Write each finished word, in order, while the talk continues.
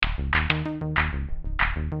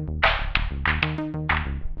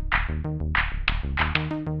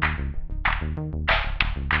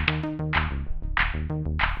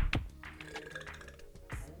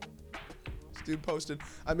dude posted,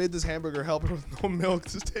 I made this hamburger helper with no milk.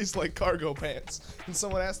 This tastes like cargo pants. And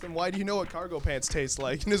someone asked him, why do you know what cargo pants taste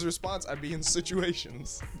like? And his response, I be in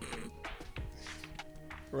situations.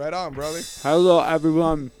 Right on, brother. Hello,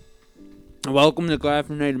 everyone. Welcome to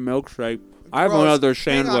Caffeinated Milkshake. I have Gross. another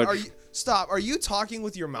Hang on, sandwich. Stop. Are you talking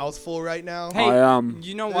with your mouth full right now? Hey, I am.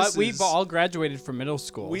 you know This what? is- We've all graduated from middle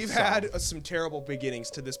school. We've so had some terrible beginnings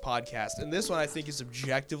to this podcast, and this one I think is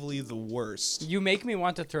objectively the worst. You make me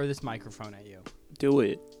want to throw this microphone at you. Do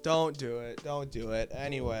it. Don't do it. Don't do it.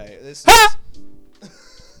 Anyway, this Ha! is...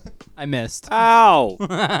 I missed.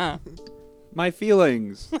 Ow! My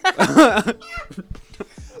feelings.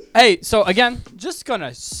 Hey, so again, just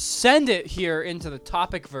gonna send it here into the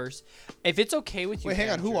topic verse. If it's okay with you. Wait, hang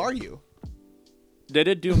on. Who Andrew. are you? Did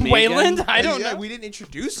it do me Wayland? again? I don't Yeah, know. we didn't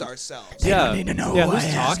introduce ourselves. Yeah. need to know yeah, who who's I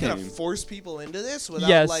am. Just gonna talking? force people into this without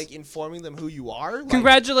Yes. like informing them who you are. Like,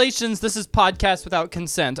 Congratulations, this is podcast without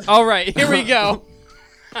consent. All right, here we go.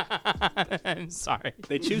 I'm sorry.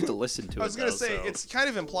 They choose to listen to it. I was gonna though, say so. it's kind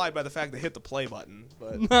of implied by the fact they hit the play button,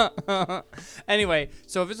 but Anyway,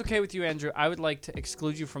 so if it's okay with you, Andrew, I would like to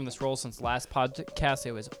exclude you from this role since last podcast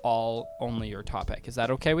it was all only your topic. Is that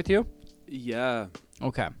okay with you? Yeah.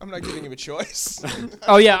 Okay. I'm not giving him a choice.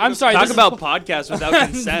 Oh yeah, I'm sorry. Talk this is- about podcasts without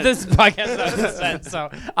consent. this podcast without consent. So,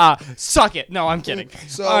 suck it. No, I'm kidding.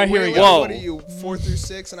 So All right, here we wait, go. Whoa. What are you, 4 through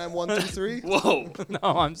 6, and I'm 1 through 3? Whoa.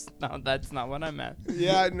 No, that's not what I meant.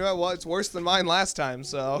 Yeah, no, well, it's worse than mine last time.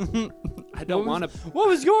 So I don't want to. What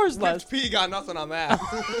was yours last? P got nothing on that.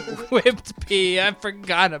 Whipped pea. I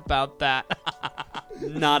forgot about that.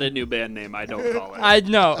 Not a new band name. I don't call it. I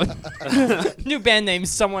know. New band name.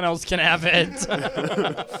 Someone else can have it.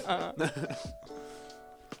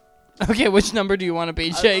 Okay, which number do you want to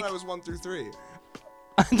be, I Jake? thought I was 1 through 3.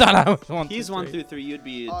 I thought I was 1 He's through 1 3. through 3. You'd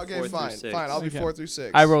be Okay, 4 fine, through 6. fine. I'll be Okay. 4 through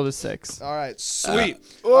 6. I rolled a 6. All right, sweet.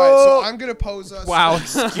 All right, so I'm gonna pose us. Wow,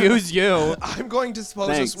 excuse you. I'm going to pose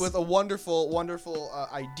Thanks. us with a wonderful, wonderful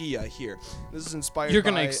idea here. This is inspired. You're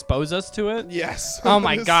gonna by, expose us to it? Yes. Oh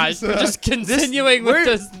my This gosh, is, we're just continuing with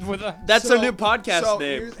this. With a, That's so- our new podcast so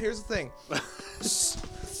name. Here's the thing.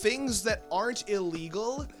 Things that aren't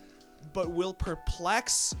illegal, but will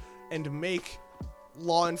perplex and make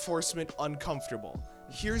law enforcement uncomfortable.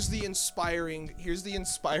 Here's the inspiring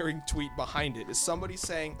tweet behind it. Is somebody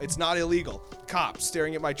saying it's not illegal? Cop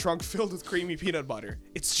staring at my trunk filled with creamy peanut butter.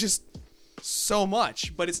 It's just so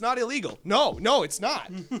much, but it's not illegal. No, it's not.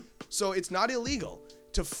 So it's not illegal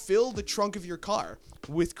to fill the trunk of your car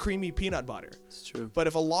with creamy peanut butter. It's true. But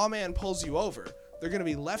if a lawman pulls you over, they're going to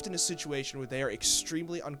be left in a situation where they are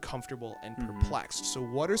extremely uncomfortable and perplexed. So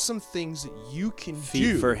what are some things that you can Feet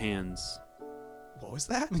do? for hands. What was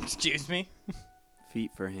that? excuse me.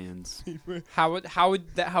 Feet for hands. How would How you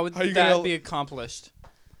that gonna- be accomplished?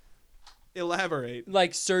 Elaborate.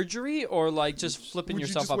 Like surgery or like just flipping Would you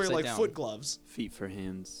yourself just wear upside like down? foot gloves? Feet for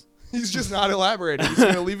hands. He's just not elaborating. He's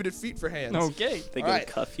going to leave it at feet for hands. Okay. They All go right.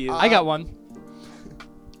 cuff you. I got one.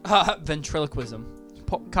 Ventriloquism.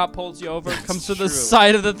 Cop pulls you over, comes to the true.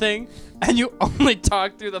 side of the thing, and you only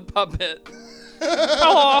talk through the puppet.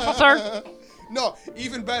 Hello, officer. No,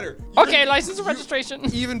 even better. You- Okay, license and registration.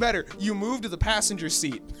 Even better. You move to the passenger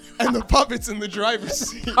seat, and the puppet's in the driver's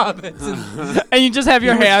seat. Puppets and you just have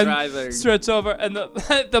your You're hand driving. stretched over, and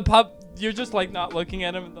the pup. You're just like not looking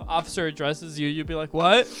at him, and the officer addresses you. You'd be like,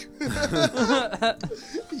 "What?"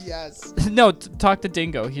 Yes. No, talk to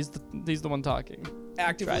Dingo. He's the one talking.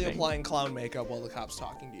 Actively Driving. applying clown makeup while the cop's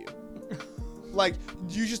talking to you. Like,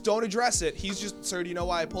 you just don't address it. He's just, sir, do you know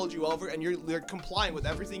why I pulled you over? And you're complying with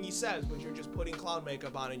everything he says, but you're just putting clown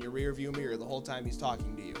makeup on in your rear view mirror the whole time he's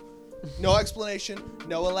talking to you. No explanation,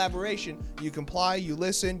 no elaboration. You comply, you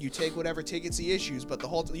listen, you take whatever tickets he issues, but the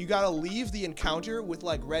whole you gotta leave the encounter with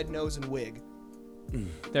like red nose and wig.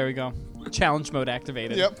 There we go. Challenge mode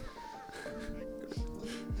activated. Yep.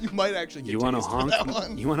 You might actually get You want to tased for honk? that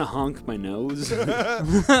one. You want to honk my nose?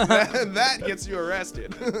 That gets you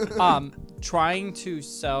arrested. Trying to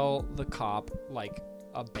sell the cop like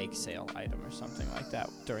a bake sale item or something like that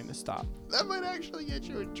during the stop. That might actually get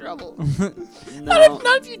you in trouble. Not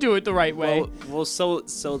if you do it the right way.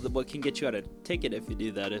 What can get you out a ticket if you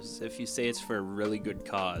do that is if you say it's for a really good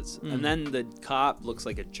cause, Mm. and then the cop looks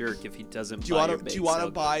like a jerk if he doesn't. Do you buy want your to bake do you want to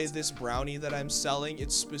sale buy goods. this brownie that I'm selling?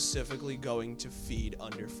 It's specifically going to feed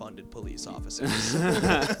underfunded police officers.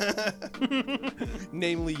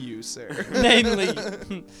 Namely you, sir. Namely,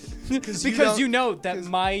 you because don't- you know that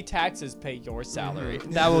my taxes pay your salary.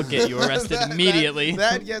 That will get you arrested immediately.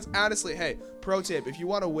 That gets, honestly, hey, pro tip, if you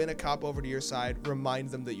want to win a cop over to your side, remind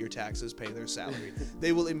them that your taxes pay their salary.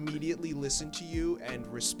 They will immediately listen to you and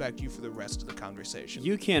respect you for the rest of the conversation.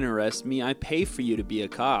 You can't arrest me. I pay for you to be a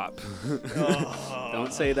cop.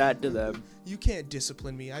 Don't say that to them. You can't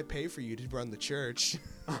discipline me. I pay for you to run the church.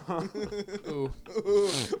 Ooh.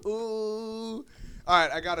 Ooh. All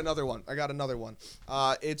right, I got another one.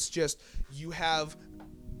 It's just you have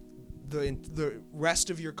the rest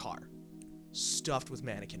of your car stuffed with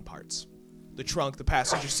mannequin parts. The trunk, the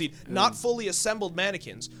passenger seat, not fully assembled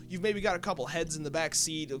mannequins. You've maybe got a couple heads in the back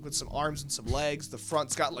seat with some arms and some legs. The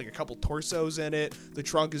front's got like a couple torsos in it. The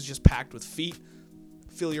trunk is just packed with feet.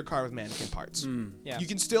 Fill your car with mannequin parts. Yeah. You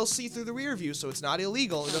can still see through the rear view, so it's not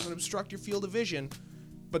illegal. It doesn't obstruct your field of vision.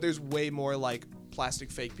 But there's way more like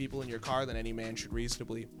plastic fake people in your car than any man should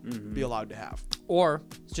reasonably be allowed to have. Or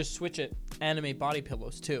just switch it. Anime body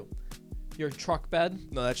pillows too. Your truck bed.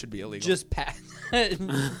 No, that should be illegal. Just pack.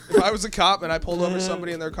 If I was a cop and I pulled over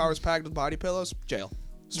somebody and their car was packed with body pillows, jail.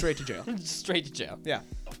 Straight to jail. Straight to jail. Yeah.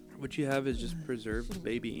 What you have is just preserved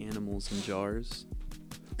baby animals in jars.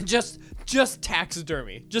 Just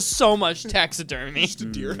taxidermy. Just so much taxidermy. Just a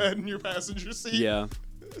deer head in your passenger seat. Yeah.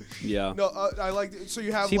 Yeah. No, I like. So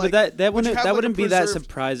you have. See, like, but that but you wouldn't have, that like, a wouldn't be that preserved-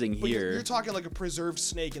 surprising But here. you're talking like a preserved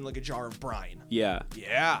snake in like a jar of brine. Yeah.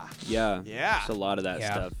 Yeah. Yeah. Yeah. There's a lot of that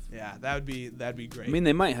Yeah. stuff. Yeah, that'd be great. I mean,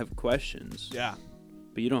 they might have questions, yeah,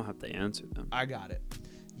 but you don't have to answer them. I got it.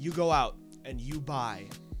 You go out and you buy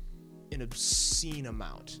an obscene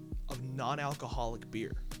amount of non-alcoholic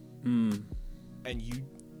beer, and you,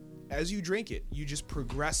 as you drink it, you just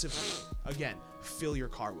progressively, again, fill your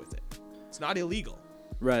car with it. It's not illegal.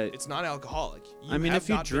 Right. It's not alcoholic. I mean, if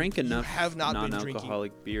you drink enough you have not been drinking.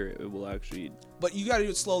 non-alcoholic beer, it will actually But you got to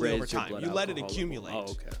do it slowly raise over your time. blood You let it alcohol level. accumulate.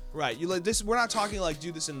 Oh, okay. Right. You let this. We're not talking like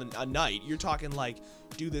do this in a night. You're talking like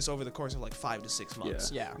do this over the course of like 5 to 6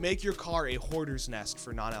 months. Yeah. Make your car a hoarder's nest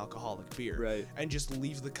for non-alcoholic beer. Right. And just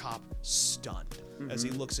leave the cop stunned as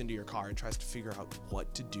he looks into your car and tries to figure out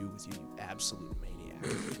what to do with you, you absolute maniac.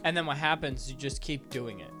 And then what happens, you just keep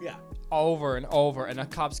doing it. Yeah. Over and over, and the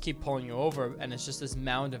cops keep pulling you over, and it's just this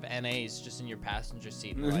mound of NAs just in your passenger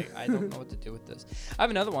seat. And you're like, I don't know what to do with this. I have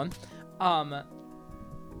another one.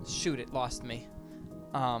 Shoot, it lost me.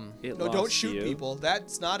 It No, don't lost shoot you. people.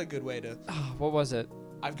 That's not a good way to. What was it?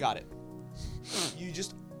 I've got it. You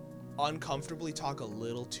just uncomfortably talk a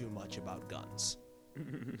little too much about guns.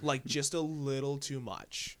 Like just a little too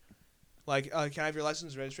much. Like, can I have your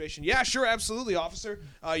license and registration? Yeah, sure, absolutely, officer.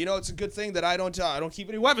 It's a good thing that I don't keep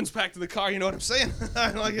any weapons packed in the car. You know what I'm saying?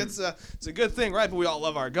 Like, it's a good thing, right? But we all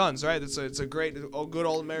love our guns, right? It's a great, good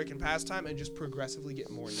old American pastime, and just progressively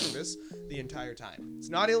get more nervous the entire time. It's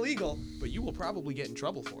not illegal, but you will probably get in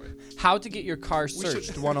trouble for it. How to get your car should-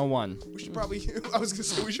 searched 101. We should probably, I was gonna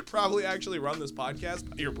say, we should probably actually run this podcast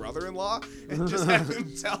by your brother-in-law and just have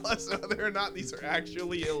him tell us whether or not these are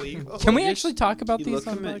actually illegal. Can we Just- actually talk about You these look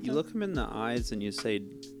on him the in, you podcast? look him in the eyes and you say,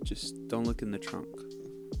 "Just don't look in the trunk."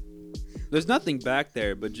 There's nothing back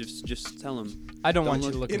there, but just tell him. I don't Don't want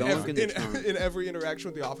you to look- look In, at don't the look trunk. in the trunk. in every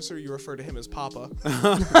interaction with the officer, you refer to him as Papa.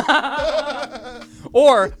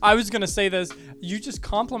 Or I was gonna say this: you just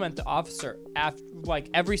compliment the officer after like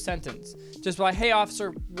every sentence. Just like, "Hey,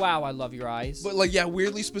 officer! Wow, I love your eyes." But like, yeah,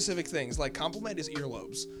 weirdly specific things. Like compliment his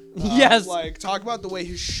earlobes. Yes. Like talk about the way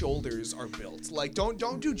his shoulders are built. Like don't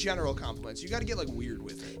do general compliments. You got to get like weird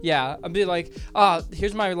with it. Yeah, I'd be like,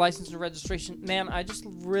 here's my license and registration. Man, I just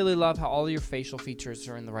really love how all your facial features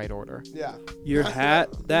are in the right order. Yeah. Your hat,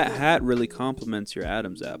 that hat really complements your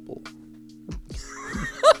Adam's apple.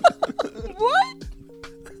 What?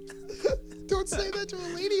 Don't say that to a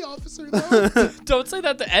lady officer, though. Don't say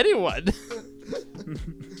that to anyone.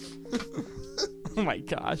 Oh my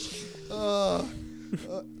gosh.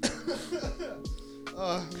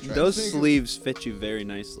 Those sleeves fit you very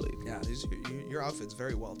nicely. Yeah, your outfit's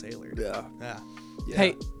very well tailored. Yeah. Yeah.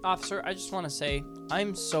 Hey, officer, I just want to say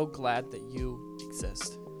I'm so glad that you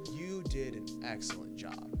exist. You did an excellent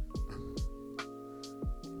job.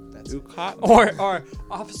 That's Who it. caught? Or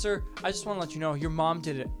officer, I just want to let you know your mom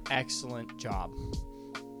did an excellent job.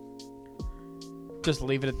 Just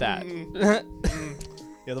leave it at that.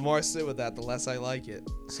 Yeah, the more I sit with that, the less I like it.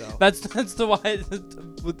 So That's the why.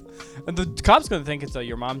 The cop's gonna think it's a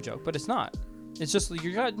your mom joke, but it's not. It's just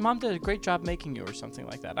your mom did a great job making you, or something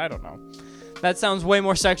like that. I don't know. That sounds way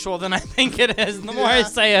more sexual than I think it is. The more I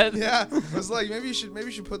say it, yeah, I was like, maybe you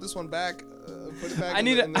should put this one back. Put it back. I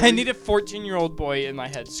need a 14-year-old boy in my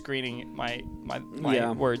head screening my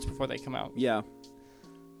Yeah. words before they come out. Yeah.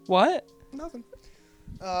 What? Nothing.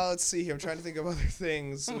 Let's see here. I'm trying to think of other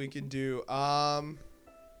things we could do.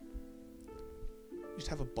 just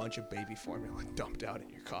have a bunch of baby formula dumped out in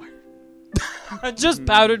your car. Just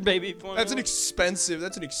powdered baby formula. That's an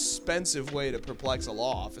expensive way to perplex a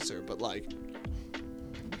law officer, but like,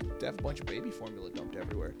 to have a bunch of baby formula dumped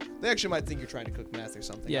everywhere. They actually might think you're trying to cook meth or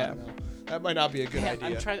something. Yeah. I don't know. That might not be a good Man,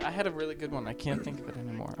 idea. I had a really good one. I can't think of it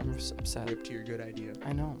anymore. I'm upset. Rip to your good idea.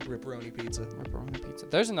 I know. Ripperoni pizza. Pepperoni pizza.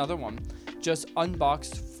 There's another one. Just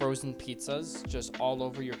unboxed frozen pizzas, just all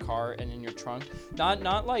over your car and in your trunk.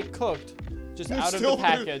 Not like cooked, just out of the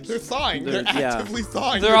package. They're thawing. They're Yeah. actively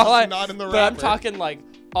thawing. They're all just like, not in the but I'm wrapper. talking like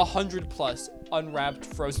 100+ unwrapped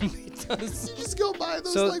frozen pizzas. You just go buy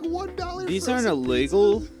those So, like $1. These aren't frozen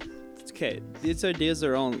illegal. Okay, these ideas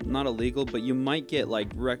are all not illegal, but you might get like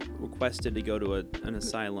requested to go to an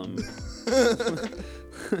asylum.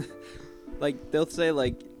 Like they'll say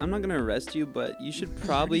like, I'm not gonna arrest you, but you should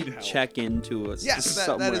probably need help. check into a Yes,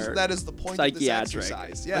 somewhere. that is the point of this psychiatric.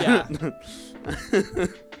 exercise. Yeah.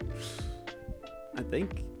 I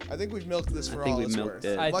think. I think we've milked this I for think all we've it's milked worth.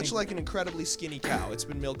 it. I Much think- like an incredibly skinny cow, it's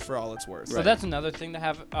been milked for all it's worth. So Right. that's another thing to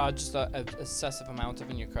have just a excessive amount of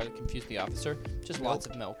in your car that confuse the officer. Just Milk. lots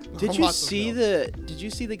of milk. Did you Lots of see milk. Did you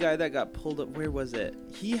see the guy that got pulled up? Where was it?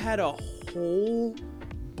 He had a whole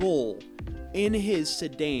bull in his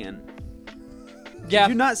sedan. Yeah,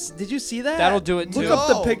 Did you see that? That'll do it, Look too. up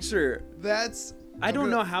the No. picture. That's. I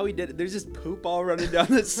don't know how he did it. There's just poop all running down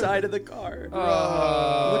the side of the car.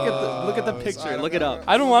 Look at the picture. Look it up.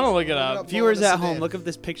 I don't want to look it up. Viewers at home, look up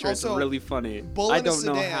this picture. Also, it's really funny. Bull I in a don't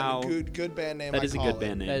know sedan, how. Good band name. That I is a call good it.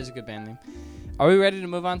 band name. That is a good band name. Are we ready to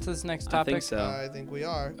move on to this next I topic? think so. I think we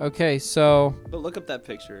are. Okay, so But look up that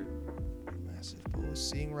picture. Massive bull is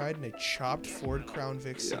seen riding a chopped Ford Crown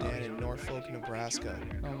Vic sedan in Norfolk, Nebraska.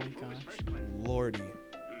 oh my gosh. Lordy.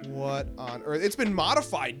 What on earth? It's been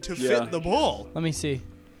modified to Yeah. fit the bull. Let me see.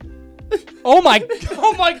 Oh my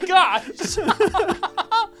gosh.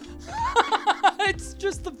 It's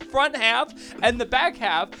just the front half and the back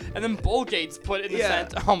half and then bull gates put in the Yeah.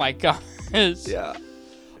 center. Oh my gosh. Yeah.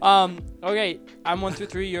 Okay, I'm 1 through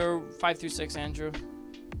 3, you're 5 through 6, Andrew.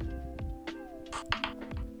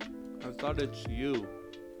 I thought it's you.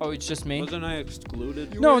 Oh, it's just me? Wasn't I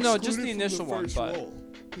excluded? No, no, just the initial one, but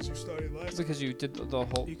Because you started last. because you did the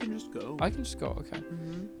whole You can just go. I can just go, okay.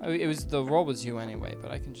 Mm-hmm. It was the role was you anyway, but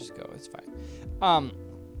I can just go. It's fine.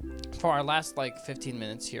 For our last like 15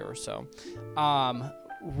 minutes here or so, I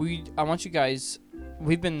want you guys.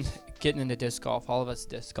 We've been getting into disc golf. All of us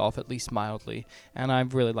disc golf, at least mildly, and I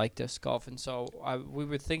really like disc golf. And so we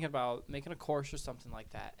were thinking about making a course or something like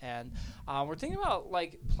that. And we're thinking about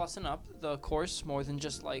like plussing up the course more than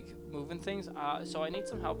just like moving things. So I need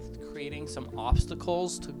some help with creating some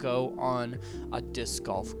obstacles to go on a disc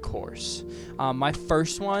golf course. My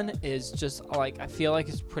first one is just like I feel like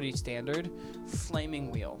it's pretty standard, flaming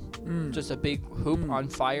wheel. Just a big hoop on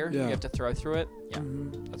fire. Yeah. You have to throw through it. Yeah,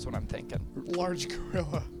 that's what I'm thinking. Large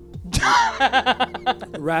gorilla.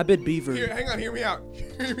 Rabid beaver. Here, hang on. Hear me out.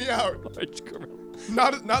 Hear me out. Large gorilla.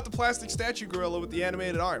 Not the plastic statue gorilla with the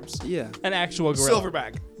animated arms. Yeah. An actual gorilla.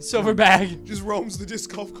 Silverback Silverback. just roams the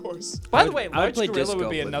disc golf course. By I the would- way, I would Large play Gorilla disc would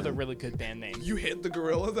golf be with another him. really good band name. You hit the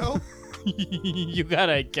gorilla though. You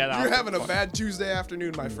gotta get out. You're having a bad Tuesday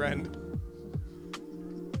afternoon, my friend.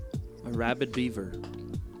 A rabid beaver.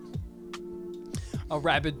 A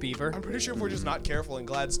rabid beaver. I'm pretty sure if we're just not careful in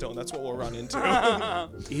Gladstone, that's what we'll run into.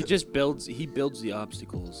 He just builds. He builds the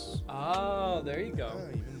obstacles. Oh, there you go. Oh,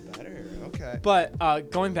 even better. Okay. But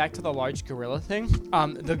going back to the large gorilla thing,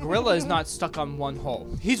 the gorilla is not stuck on one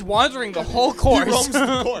hole. He's wandering the whole course. roams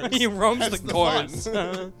the course. He roams That's the the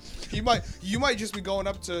course. You might just be going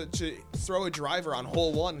up to throw a driver on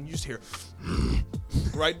hole 1 and you just hear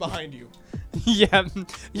right behind you. Yeah,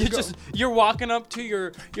 You go. you're walking up to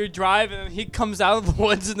your drive and he comes out of the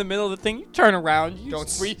woods in the middle of the thing. You turn around,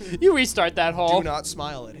 you restart that hole. Do not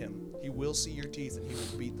smile at him. He will see your teeth and he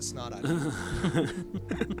will beat the snot out of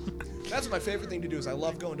you. That's my favorite thing to do. Is I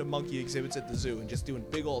love going to monkey exhibits at the zoo and just doing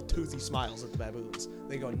big old toothy smiles at the baboons.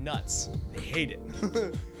 They go nuts. They hate it.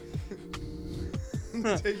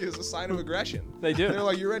 They take it as a sign of aggression. They do. They're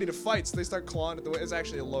like, you're ready to fight, so they start clawing at the way. It's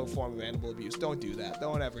actually a low form of animal abuse. Don't do that.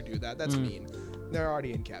 Don't ever do that. That's mean. They're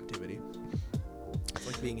already in captivity. It's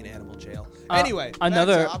like being in animal jail. Anyway, back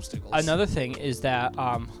to obstacles. Another thing is that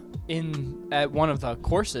at one of the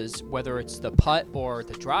courses, whether it's the putt or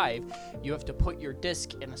the drive, you have to put your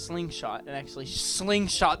disc in a slingshot and actually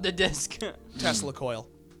slingshot the disc. Tesla coil.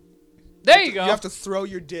 There you go. You have to throw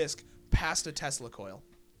your disc past a Tesla coil.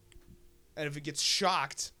 And if it gets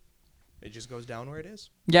shocked, it just goes down where it is.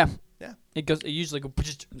 Yeah. Yeah. It goes. It usually goes.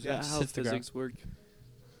 Is that how hits the ground. physics work?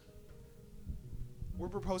 We're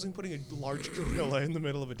proposing putting a large gorilla in the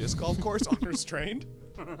middle of a disc golf course unrestrained.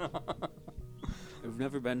 I've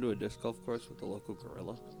never been to a disc golf course with a local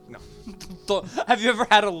gorilla. Have you ever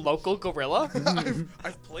had a local gorilla?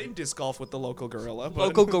 I've played disc golf with the local gorilla. But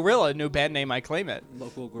Local gorilla, new band name. I claim it.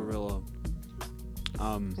 Local gorilla.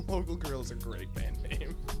 Local gorilla's a great band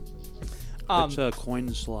name. It's a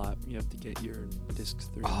coin slot. You have to get your discs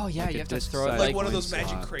through. Oh, yeah, Like you a have to disc throw it size Like one of coin those magic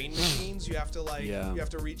slot. crane machines. You have to Yeah. you have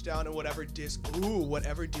to reach down and whatever disc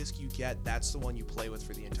you get, that's the one you play with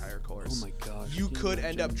for the entire course. Oh my gosh. You can could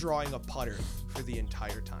end up imagine? drawing a putter for the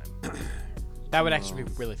entire time. That would actually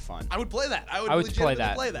be really fun. I would play that. I would I would play legitimately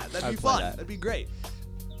that. play that. I That'd would be play fun. that. That'd be great.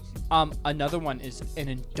 Another one is an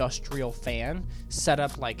industrial fan set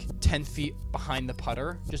up like 10 feet behind the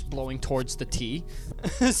putter, just blowing towards the tee.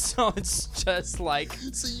 So it's just like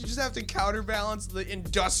So you just have to counterbalance the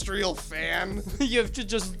industrial fan. you have to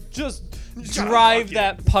just gotta drive huck it.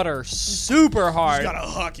 that putter super You hard. gotta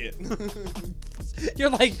huck it. You're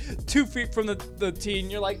like 2 feet from the tee, and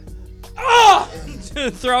you're like, ah,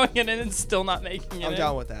 throwing it in and still not making it. I'm in.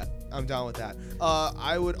 down with that. I'm down with that.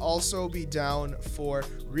 I would also be down for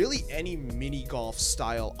really any mini golf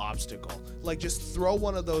style obstacle. Like just throw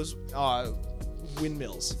one of those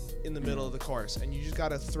windmills in the middle of the course, and you just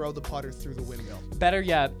gotta throw the putter through the windmill. Better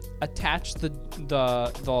yet, attach the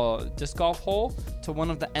disc golf hole to one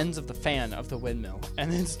of the ends of the fan of the windmill,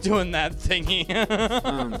 and it's doing that thingy.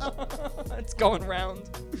 It's going round.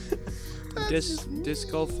 Disc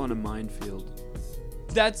golf on a minefield.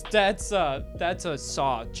 That's a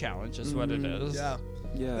saw challenge, is what it is. Yeah.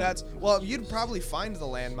 Yeah. Well, you'd probably find the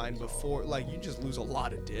landmine before, like, you just lose a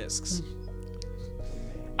lot of discs.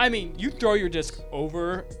 I mean, you throw your disc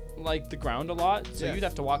over like the ground a lot, so Yeah. you'd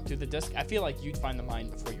have to walk through the disc. I feel like you'd find the mine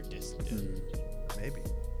before your disc did. Maybe.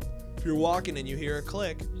 If you're walking and you hear a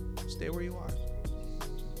click, stay where you are.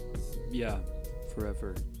 Yeah.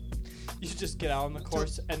 Forever. You just get out on the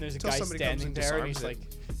course, and there's a till guy somebody comes standing and there, and disarms he's it. like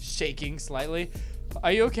shaking slightly.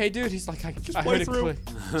 Are you okay, dude? He's like, I play heard through. it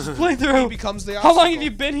click. Just play He through. becomes the How obstacle. long have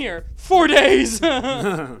you been here? 4 days.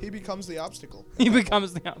 He becomes the obstacle. He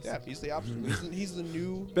becomes the Yeah, opposite. he's the obstacle. He's the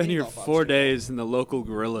new. Been mini here golf 4 obstacle. days, and the local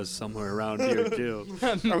gorilla's somewhere around here too.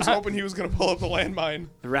 I was hoping he was gonna pull up the landmine.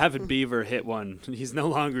 The rabid beaver hit one. He's no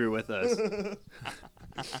longer with us.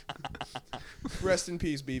 Rest in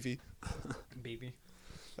peace, Beefy. Baby.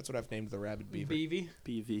 That's what I've named the rabid beaver. Baby.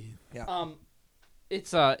 BV. Yeah.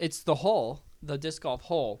 It's the hole, the disc golf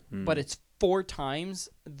hole, but it's 4 times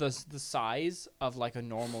the size of like a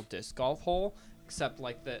normal disc golf hole, except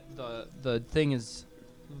like the thing is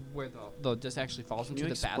where the disc actually falls Can into you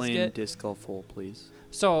the explain basket. disc golf hole, please?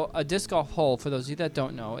 So a disc golf hole, for those of you that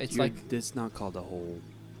don't know, it's like It's not called a hole.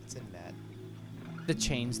 It's a net. the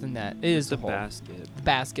chains, the net. It is The the hole. basket. The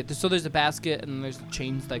basket. So there's a basket and there's the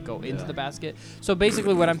chains that go into the basket. So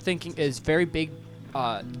basically what I'm thinking is very big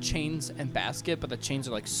chains and basket, but the chains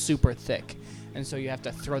are like super thick. And so you have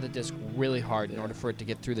to throw the disc really hard in order for it to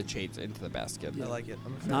get through the chains into the basket. I like it.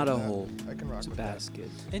 I'm a fan Not of a that. hole. I can rock It's a with that. basket.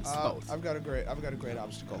 It's both. I've got a great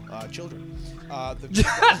obstacle. Children.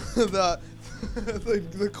 The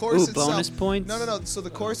course Ooh, itself. bonus points? No. So the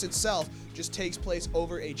course itself just takes place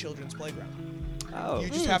over a children's playground. Oh. You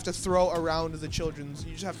just have to throw around the children's.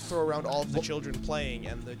 You just have to throw around all of the children playing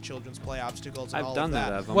and the children's play obstacles and all I've done of that.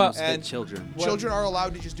 that. I've Well- almost hit and children. Children are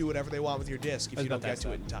allowed to just do whatever they want with your disc if I was you don't about get to to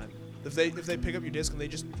say. it in time. If they pick up your disc and they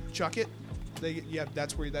just chuck it,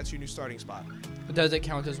 that's your new starting spot. Does it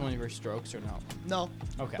count as one of your strokes or no? No.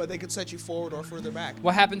 Okay. But they could set you forward or further back.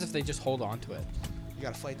 What happens if they just hold on to it? You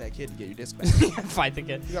gotta fight that kid to get your disc back. Fight the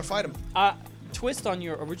kid. You gotta fight him. Twist on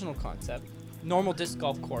your original concept. Normal disc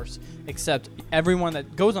golf course, except everyone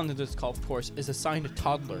that goes on the disc golf course is assigned a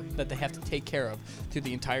toddler that they have to take care of through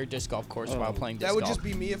the entire disc golf course while playing disc That would golf. just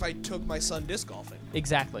be me if I took my son disc golfing.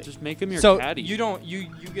 Exactly. Just make him your so caddy. you don't you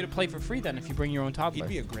get to play for free then if you bring your own toddler.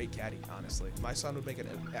 He'd be a great caddy, honestly. My son would make an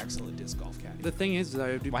excellent disc golf caddy. The thing is,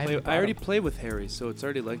 Why have you brought I already him? play with Harry, so it's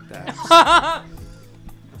already like that.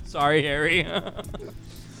 Sorry, Harry.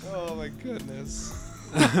 Oh my goodness.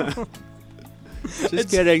 Just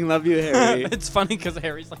kidding. Love you, Harry. It's funny because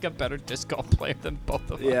Harry's like a better disc golf player than both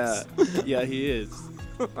of yeah. us. Yeah, he is.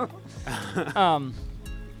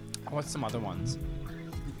 What's some other ones?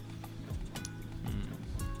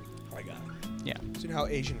 I got it. Yeah. So you know how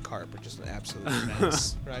Asian carp are just an absolute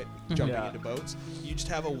menace, right? Jumping Yeah. into boats. You just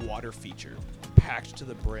have a water feature packed to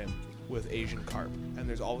the brim with Asian carp, and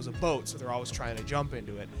there's always a boat, so they're always trying to jump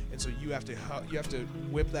into it, and so you have to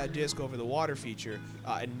whip that disc over the water feature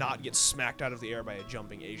and not get smacked out of the air by a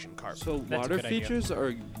jumping Asian carp. So That's a water good idea. features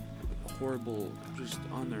are horrible just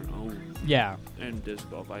on their own. Yeah. And disc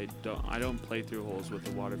golf, I don't play through holes with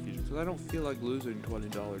the water feature because I don't feel like losing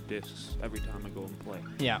 $20 discs every time I go and play.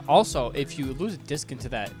 Yeah. Also, if you lose a disc into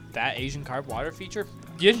that Asian carp water feature,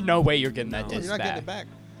 there's no way you're getting that No. disc You're not getting back. it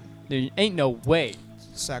back. There ain't no way.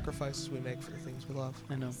 Sacrifices we make for the things we love.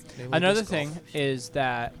 I know. Namely Another disc golf. thing is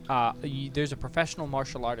that there's a professional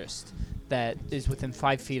martial artist that is within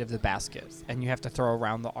 5 feet of the basket, and you have to throw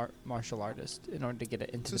around the martial artist in order to get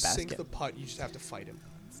it into To the sink basket. the putt, you just have to fight him.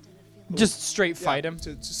 Just straight Yeah, fight him.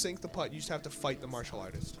 To sink the putt, you just have to fight the martial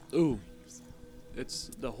artist. Ooh, it's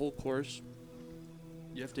the whole course.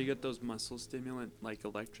 You have to get those muscle stimulant, like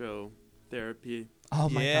electrotherapy. Oh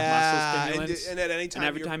my god. yeah, and, stimulants. and at any time, And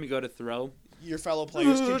every time you go to throw, your fellow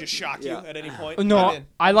players can just shock you Yeah. at any point. No, I'm in.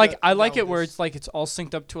 I like Down it where with it's like it's all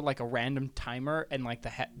synced up to like a random timer and like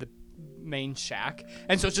the main shack,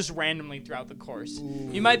 and so it's just randomly throughout the course.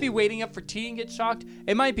 You might be waiting up for tee and get shocked.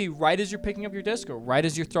 It might be right as you're picking up your disc or right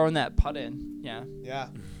as you're throwing that putt in. Yeah. Yeah.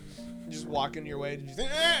 Just walking your way.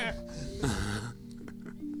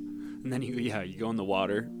 and then you go in the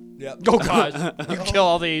water. Yep. Oh god, you kill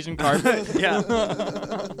all the Asian carp. Yeah.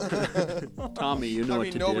 Tommy, you know I what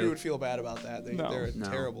mean, to nobody do. would feel bad about that. No. They're No.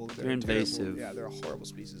 terrible. They're terrible- invasive. yeah, they're a horrible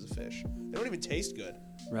species of fish. They don't even taste good.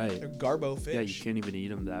 Right. They're garbo fish. Yeah, you can't even eat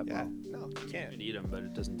them that Yeah, well. no, you You can't. can eat them, but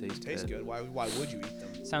it doesn't taste Taste good. Why would you eat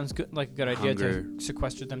them? Sounds good, like a good idea Hunger. to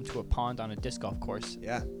sequester them to a pond on a disc golf course.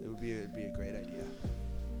 Yeah, it'd be a great idea.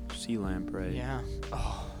 Sea lamprey. Yeah.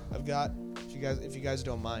 I've got, if you guys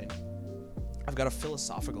don't mind, I've got a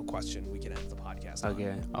philosophical question we can end the podcast on.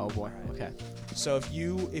 Okay. Oh boy. Okay. So if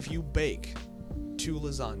you bake 2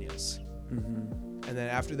 lasagnas, Mm-hmm. and then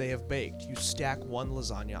after they have baked, you stack one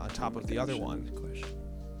lasagna on top of the other one, Question.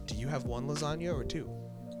 do you have 1 lasagna or 2?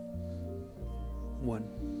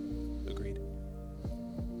 1. Agreed.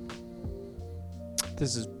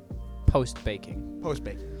 This is post baking. Post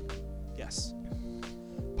bake. Yes.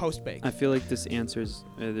 Post bake. I feel like this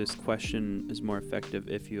question is more effective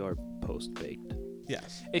if you are post baked.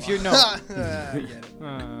 Yes. If you're no. I get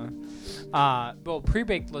it. Well,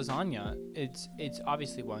 pre-baked lasagna, it's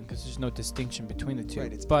obviously one because there's no distinction between the two.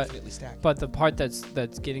 Right, it's but infinitely stacked. but the part that's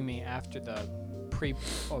getting me after the pre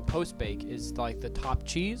or post bake is like the top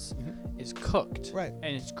cheese is cooked, Right.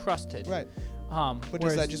 and it's crusted, Right. But But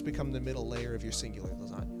does that just become the middle layer of your singular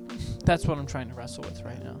lasagna? that's what I'm trying to wrestle with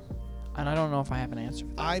right now, and I don't know if I have an answer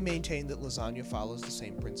for that. I maintain that lasagna follows the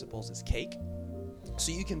same principles as cake.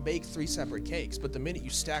 So you can bake 3 separate cakes, but the minute you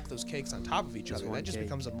stack those cakes on top of each It's other, one that just cake.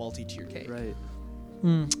 becomes a multi-tier cake. Right.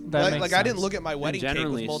 That Like makes I didn't sense. look at my wedding cake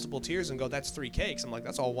generally with s- multiple tiers and go, that's 3 cakes. I'm like,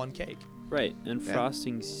 that's all 1 cake. Right. And Yeah.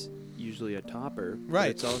 frosting's usually a topper. but Right.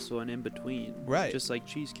 It's also an in between. Right. Just like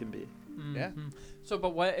cheese can be. Yeah. Mhm. So,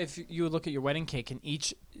 but what if you look at your wedding cake and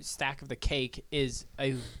each stack of the cake is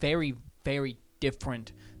a very, very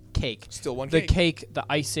different cake? Still 1 The cake. cake, the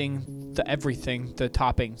icing, the everything, the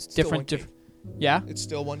toppings, Still different. one cake. Yeah. It's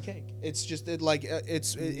still 1 cake. It's just it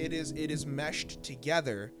is meshed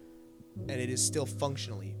together, and it is still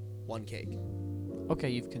functionally 1 cake.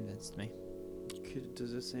 Okay, you've convinced me.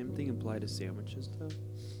 Does the same thing apply to sandwiches though?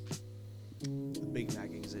 The Big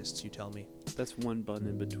Mac exists, you tell me. That's one bun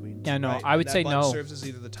in between. Yeah, no, Right? I would That say bun no. serves as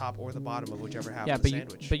either the top or the bottom of whichever half Yeah, of the but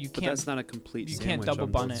sandwich. you But can't. that's not a complete you sandwich can't double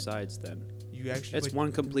on bun both it. sides then. you actually It's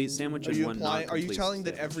one complete sandwich Are and you one implying? not Are you complete telling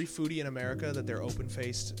that sandwich. every foodie in America that their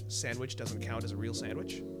open-faced sandwich doesn't count as a real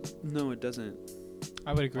sandwich? No, it doesn't.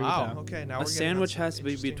 I would agree Wow. with that. Okay. Now A we're getting sandwich on has to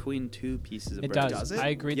be interesting- between 2 pieces of It bread. does. Does it? I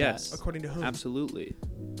agree. Yes. According to whom? Absolutely.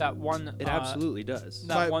 That one. It absolutely does.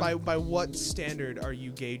 that By, one- by what standard are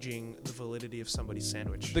you gauging the validity of somebody's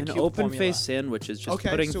sandwich? The An cube open formula. faced sandwich is just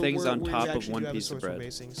putting so things we're- on we top of actually one do have a piece of source we're bread.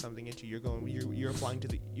 basing something into. You're applying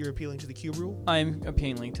to you're appealing to the cube rule. I'm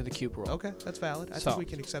appealing to the cube rule. Okay, that's valid. I So- think we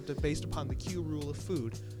can accept it based upon the cube rule of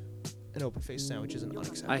food. An open-faced sandwich is an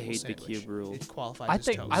unacceptable I hate the sandwich. cube rule. It qualifies I as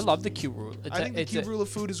think toast. I love the cube rule. It's I think the it's cube rule of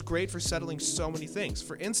food is great for settling so many things.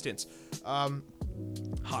 For instance,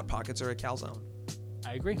 Hot Pockets are a calzone.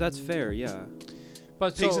 I agree. That's fair, yeah.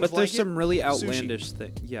 But Pigs so in a But there's blanket? some really Sushi. outlandish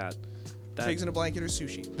thing. Yeah. That, Pigs in a blanket or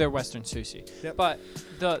sushi. they're Western sushi. Yep. But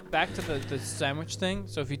back to the sandwich thing.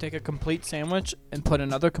 So if you take a complete sandwich and put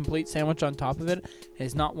another complete sandwich on top of it,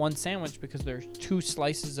 it's not one sandwich because there's 2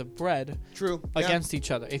 slices of bread True. Yeah. against each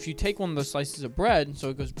other. If you take one of those slices of bread, so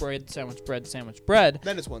it goes bread, sandwich, bread, sandwich, bread,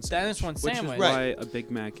 Then it's one then sandwich. it's one which sandwich. is why a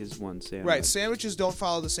Big Mac is one sandwich. Right, sandwiches don't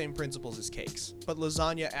follow the same principles as cakes, but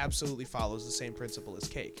lasagna absolutely follows the same principle as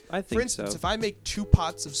cake. I think For instance, so. if I make 2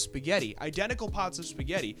 pots of spaghetti, identical pots of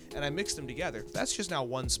spaghetti, and I mix them them together, that's just now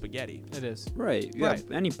one spaghetti. It is. Right. Yeah. Right.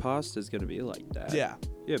 Any pasta is gonna be like that. Yeah.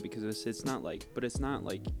 Yeah, because it's not like, but it's not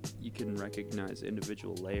like you can recognize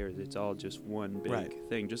individual layers. It's all just one big Right.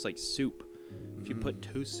 thing, just like soup. If you put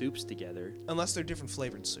two soups together, Unless they're different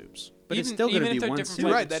flavored soups. but it's Even- still even gonna if be they're one different soup.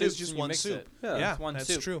 You're right, flavored that is soups just and you one mix soup. it. Yeah, It's one that's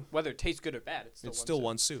soup. true. Whether it tastes good or bad, it's It's still still one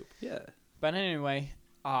one soup. Yeah. But anyway,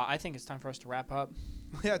 I think it's time for us to wrap up.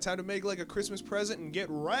 Yeah, time to make like a Christmas present and get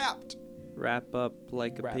wrapped. Wrap up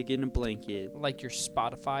like a Wrap. pig in a blanket. Like your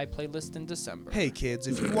Spotify playlist in December. Hey kids,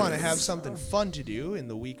 if you want to have something fun to do in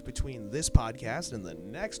the week between this podcast and the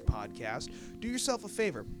next podcast, do yourself a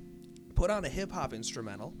favor. Put on a hip hop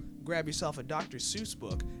instrumental, grab yourself a Dr. Seuss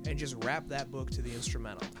book, and just rap that book to the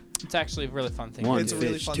instrumental. It's actually a really fun thing. One It's a fish,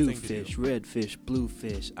 really fun two thing to fish, do. red fish, blue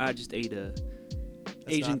fish. I just ate a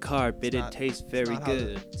Asian not- carp. It not- tastes It's very not how the-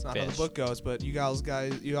 good. It's not how the Fish. book goes, but you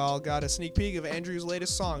all got a sneak peek of Andrew's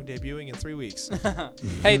latest song debuting in 3 weeks.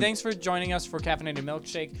 Hey, thanks for joining us for Caffeinated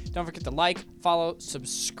Milkshake. Don't forget to like, follow,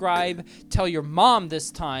 subscribe. Tell your mom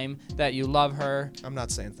this time that you love her. I'm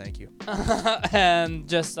not saying thank you. And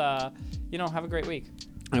just, have a great week.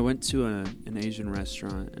 I went to an Asian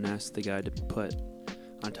restaurant and asked the guy to put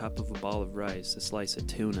on top of a ball of rice a slice of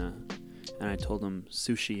tuna, and I told him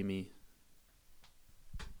sushimi.